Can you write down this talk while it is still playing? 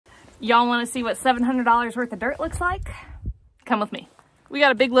Y'all want to see what $700 worth of dirt looks like? Come with me. We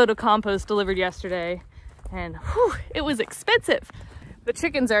got a big load of compost delivered yesterday, and whew, it was expensive. The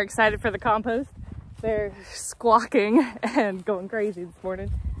chickens are excited for the compost. They're squawking and going crazy this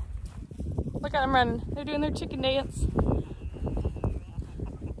morning. Look at them running. They're doing their chicken dance.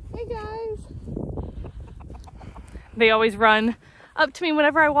 Hey guys. They always run up to me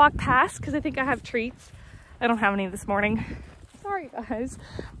whenever I walk past because I think I have treats. I don't have any this morning. Sorry guys,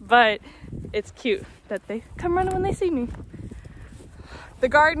 but it's cute that they come running when they see me. The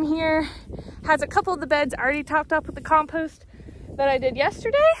garden here has a couple of the beds already topped up with the compost that I did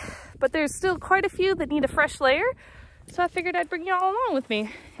yesterday, but there's still quite a few that need a fresh layer. So I figured I'd bring y'all along with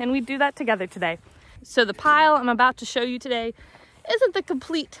me and we'd do that together today. So the pile I'm about to show you today isn't the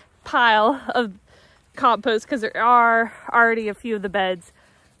complete pile of compost because there are already a few of the beds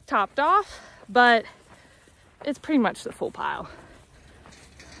topped off, but it's pretty much the full pile.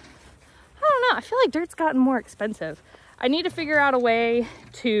 I don't know, I feel like dirt's gotten more expensive. I need to figure out a way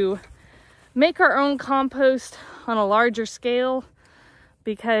to make our own compost on a larger scale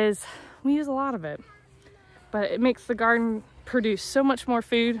because we use a lot of it. But it makes the garden produce so much more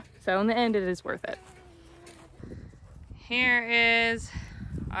food, so in the end it is worth it. Here is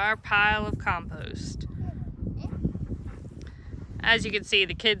our pile of compost. As you can see,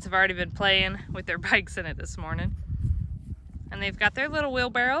 the kids have already been playing with their bikes in it this morning. And they've got their little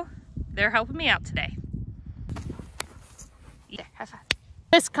wheelbarrow. They're helping me out today. Yeah, high five.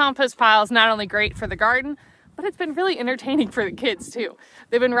 This compost pile is not only great for the garden, but it's been really entertaining for the kids too.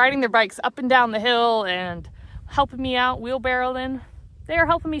 They've been riding their bikes up and down the hill and helping me out, wheelbarrowing. They are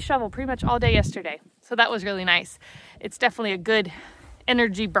helping me shovel pretty much all day yesterday. So that was really nice. It's definitely a good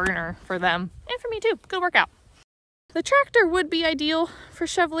energy burner for them and for me too. Good workout. The tractor would be ideal for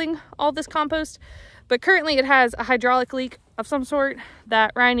shoveling all this compost, but currently it has a hydraulic leak of some sort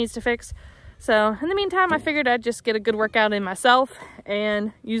that Ryan needs to fix. So in the meantime, I figured I'd just get a good workout in myself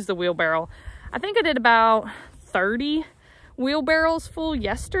and use the wheelbarrow. I think I did about 30 wheelbarrows full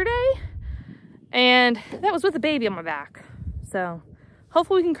yesterday, and that was with the baby on my back. So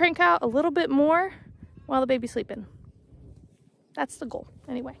hopefully we can crank out a little bit more while the baby's sleeping. That's the goal.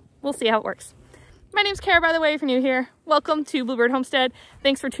 Anyway, we'll see how it works. My name's Cara, by the way, if you're new here. Welcome to Bluebird Homestead.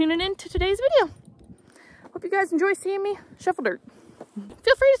 Thanks for tuning in to today's video. Hope you guys enjoy seeing me shovel dirt.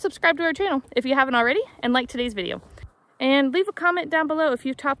 Feel free to subscribe to our channel if you haven't already and like today's video. And leave a comment down below if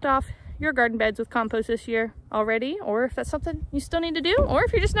you've topped off your garden beds with compost this year already, or if that's something you still need to do, or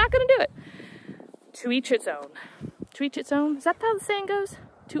if you're just not gonna do it. To each its own. To each its own? Is that how the saying goes?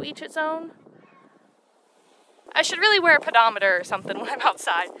 To each its own? I should really wear a pedometer or something when I'm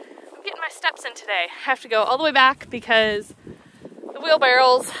outside. I'm getting my steps in today. I have to go all the way back because the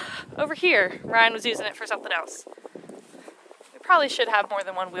wheelbarrow's over here. Ryan was using it for something else. We probably should have more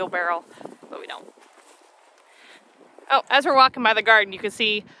than one wheelbarrow, but we don't. Oh, as we're walking by the garden, you can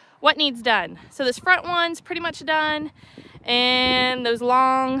see what needs done. So this front one's pretty much done, and those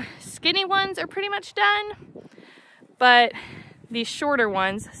long, skinny ones are pretty much done, but these shorter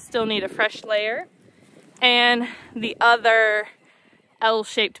ones still need a fresh layer, and the other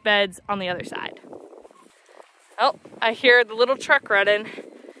L-shaped beds on the other side. Oh, I hear the little truck running.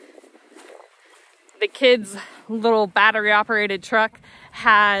 The kids' little battery-operated truck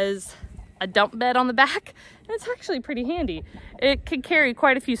has a dump bed on the back, and it's actually pretty handy. It can carry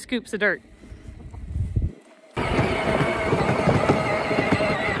quite a few scoops of dirt. I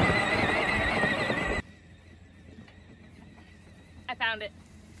found it.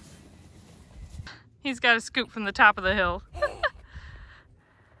 He's got a scoop from the top of the hill.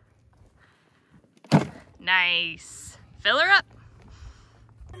 Nice. Fill her up.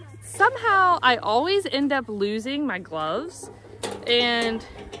 Somehow I always end up losing my gloves and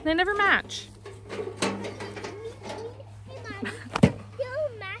they never match.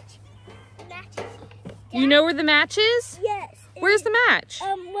 You know where the match is? Yes. Where's the match?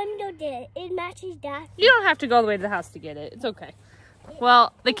 Window did. It matches that. You don't have to go all the way to the house to get it. It's okay.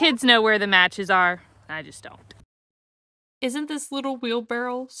 Well, the kids know where the matches are. I just don't. Isn't this little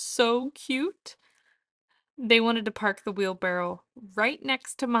wheelbarrow so cute? They wanted to park the wheelbarrow right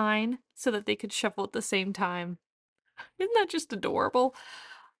next to mine so that they could shovel at the same time. Isn't that just adorable?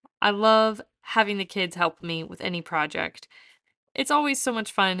 I love having the kids help me with any project. It's always so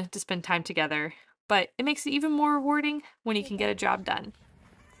much fun to spend time together, but it makes it even more rewarding when you can get a job done.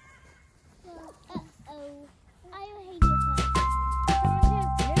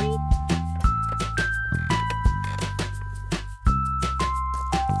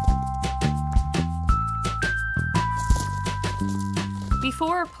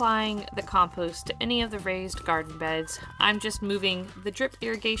 Before applying the compost to any of the raised garden beds, I'm just moving the drip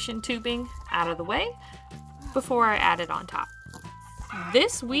irrigation tubing out of the way before I add it on top.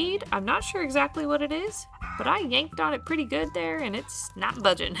 This weed, I'm not sure exactly what it is, but I yanked on it pretty good there and it's not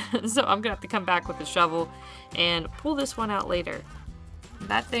budging. So I'm gonna have to come back with a shovel and pull this one out later.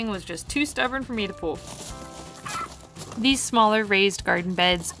 That thing was just too stubborn for me to pull. These smaller raised garden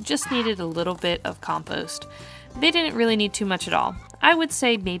beds just needed a little bit of compost. They didn't really need too much at all. I would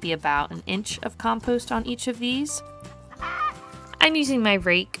say maybe about an inch of compost on each of these. I'm using my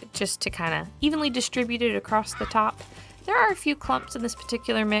rake just to kind of evenly distribute it across the top. There are a few clumps in this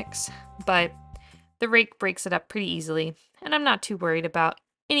particular mix, but the rake breaks it up pretty easily, and I'm not too worried about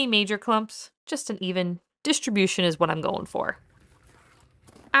any major clumps. Just an even distribution is what I'm going for.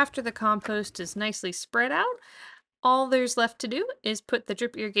 After the compost is nicely spread out, all there's left to do is put the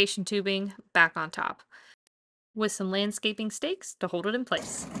drip irrigation tubing back on top, with some landscaping stakes to hold it in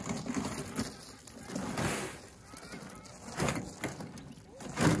place.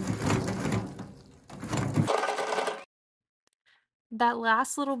 That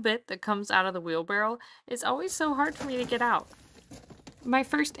last little bit that comes out of the wheelbarrow is always so hard for me to get out. My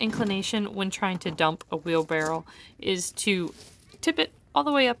first inclination when trying to dump a wheelbarrow is to tip it all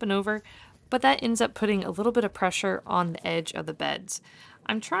the way up and over, but that ends up putting a little bit of pressure on the edge of the beds.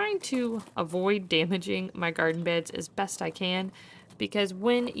 I'm trying to avoid damaging my garden beds as best I can, because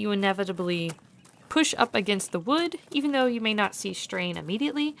when you inevitably push up against the wood, even though you may not see strain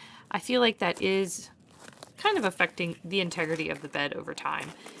immediately, I feel like that is kind of affecting the integrity of the bed over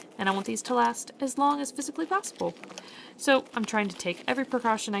time. And I want these to last as long as physically possible. So I'm trying to take every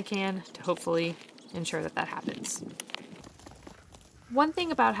precaution I can to hopefully ensure that that happens. One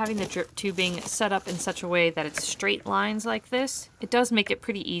thing about having the drip tubing set up in such a way that it's straight lines like this, it does make it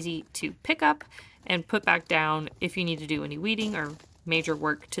pretty easy to pick up and put back down if you need to do any weeding or major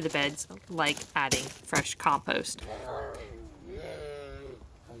work to the beds, like adding fresh compost.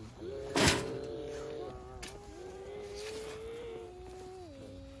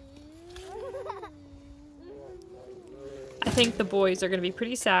 I think the boys are going to be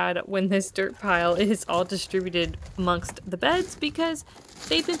pretty sad when this dirt pile is all distributed amongst the beds, because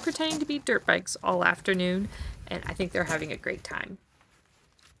they've been pretending to be dirt bikes all afternoon, and I think they're having a great time.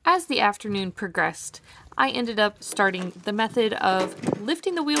 As the afternoon progressed, I ended up starting the method of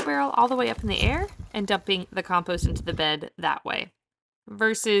lifting the wheelbarrow all the way up in the air and dumping the compost into the bed that way,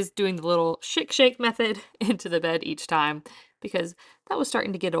 versus doing the little shake method into the bed each time, because that was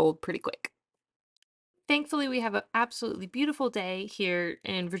starting to get old pretty quick. Thankfully, we have an absolutely beautiful day here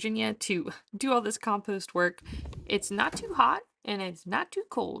in Virginia to do all this compost work. It's not too hot and it's not too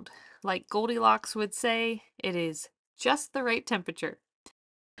cold. Like Goldilocks would say, it is just the right temperature.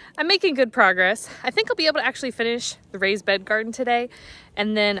 I'm making good progress. I think I'll be able to actually finish the raised bed garden today.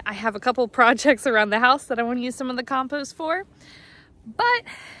 And then I have a couple projects around the house that I want to use some of the compost for. But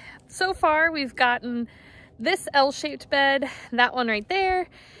so far we've gotten this L-shaped bed, that one right there,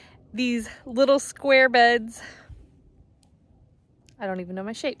 these little square beds, I don't even know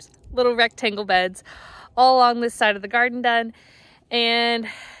my shapes, little rectangle beds all along this side of the garden done. And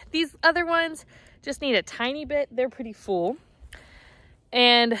these other ones just need a tiny bit. They're pretty full.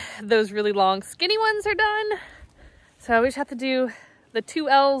 And those really long skinny ones are done. So we just have to do the 2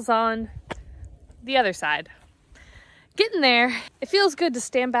 L's on the other side. Getting there. It feels good to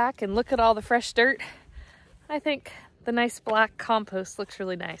stand back and look at all the fresh dirt. I think the nice black compost looks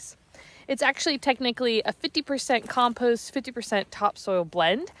really nice. It's actually technically a 50% compost, 50% topsoil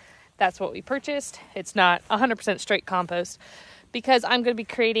blend. That's what we purchased. It's not 100% straight compost, because I'm going to be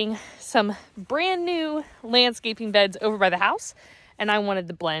creating some brand new landscaping beds over by the house, and I wanted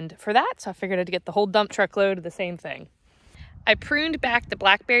the blend for that, so I figured I'd get the whole dump truck load of the same thing. I pruned back the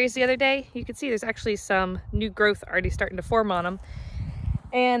blackberries the other day. You can see there's actually some new growth already starting to form on them.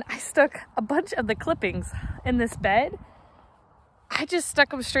 And I stuck a bunch of the clippings in this bed. I just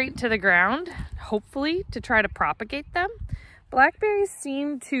stuck them straight to the ground, hopefully to try to propagate them. Blackberries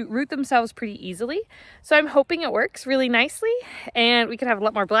seem to root themselves pretty easily, so I'm hoping it works really nicely and we can have a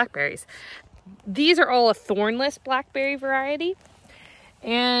lot more blackberries. These are all a thornless blackberry variety,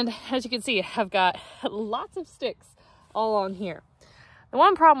 and as you can see, I've got lots of sticks all on here. The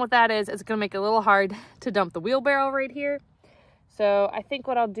one problem with that is it's going to make it a little hard to dump the wheelbarrow right here. So I think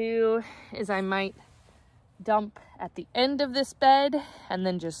what I'll do is I might dump at the end of this bed and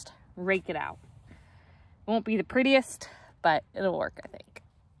then just rake it out. It won't be the prettiest, but it'll work, I think.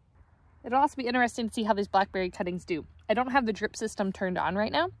 It'll also be interesting to see how these blackberry cuttings do. I don't have the drip system turned on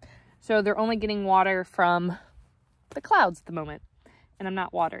right now, so they're only getting water from the clouds at the moment, and I'm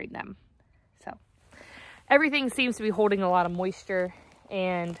not watering them. So everything seems to be holding a lot of moisture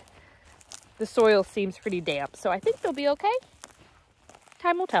and the soil seems pretty damp. So I think they'll be okay.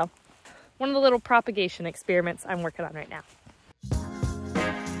 Time will tell. One of the little propagation experiments I'm working on right now.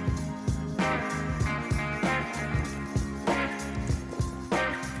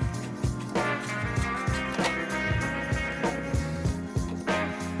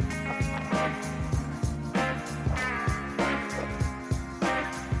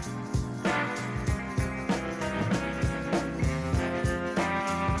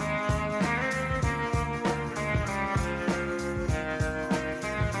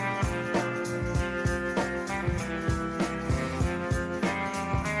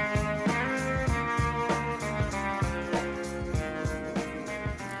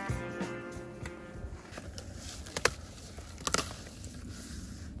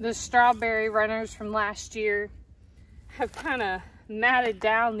 The strawberry runners from last year have kind of matted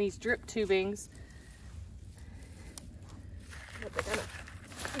down these drip tubings. But they're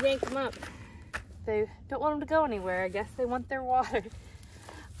gonna yank them up. They don't want them to go anywhere. I guess they want their water.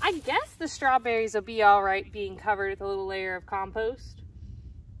 I guess the strawberries will be all right being covered with a little layer of compost.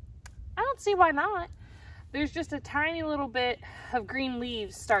 I don't see why not. There's just a tiny little bit of green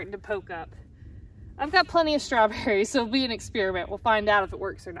leaves starting to poke up. I've got plenty of strawberries, so it'll be an experiment. We'll find out if it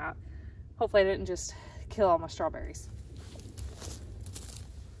works or not. Hopefully I didn't just kill all my strawberries.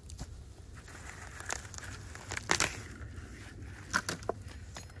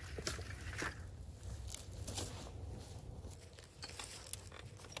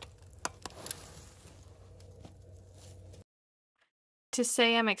 To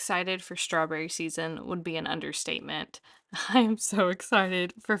say I'm excited for strawberry season would be an understatement. I am so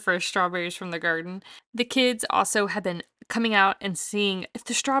excited for first strawberries from the garden. The kids also have been coming out and seeing if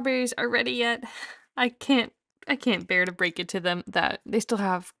the strawberries are ready yet. I can't bear to break it to them that they still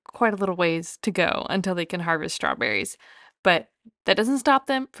have quite a little ways to go until they can harvest strawberries. But that doesn't stop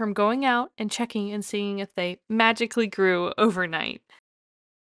them from going out and checking and seeing if they magically grew overnight.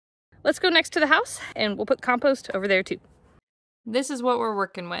 Let's go next to the house and we'll put compost over there too. This is what we're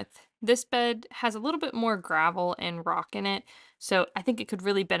working with. This bed has a little bit more gravel and rock in it, so I think it could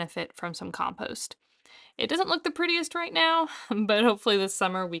really benefit from some compost. It doesn't look the prettiest right now, but hopefully this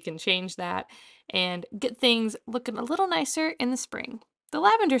summer we can change that and get things looking a little nicer in the spring. The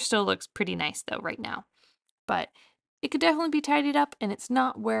lavender still looks pretty nice though right now, but it could definitely be tidied up and it's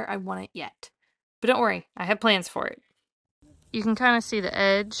not where I want it yet. But don't worry, I have plans for it. You can kind of see the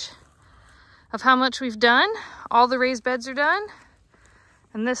edge of how much we've done. All the raised beds are done,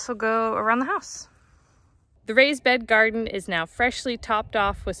 and this will go around the house. The raised bed garden is now freshly topped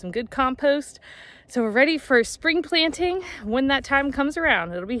off with some good compost, so we're ready for spring planting when that time comes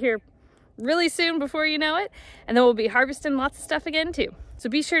around. It'll be here really soon before you know it, and then we'll be harvesting lots of stuff again too. So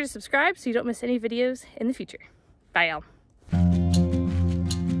be sure to subscribe so you don't miss any videos in the future. Bye y'all.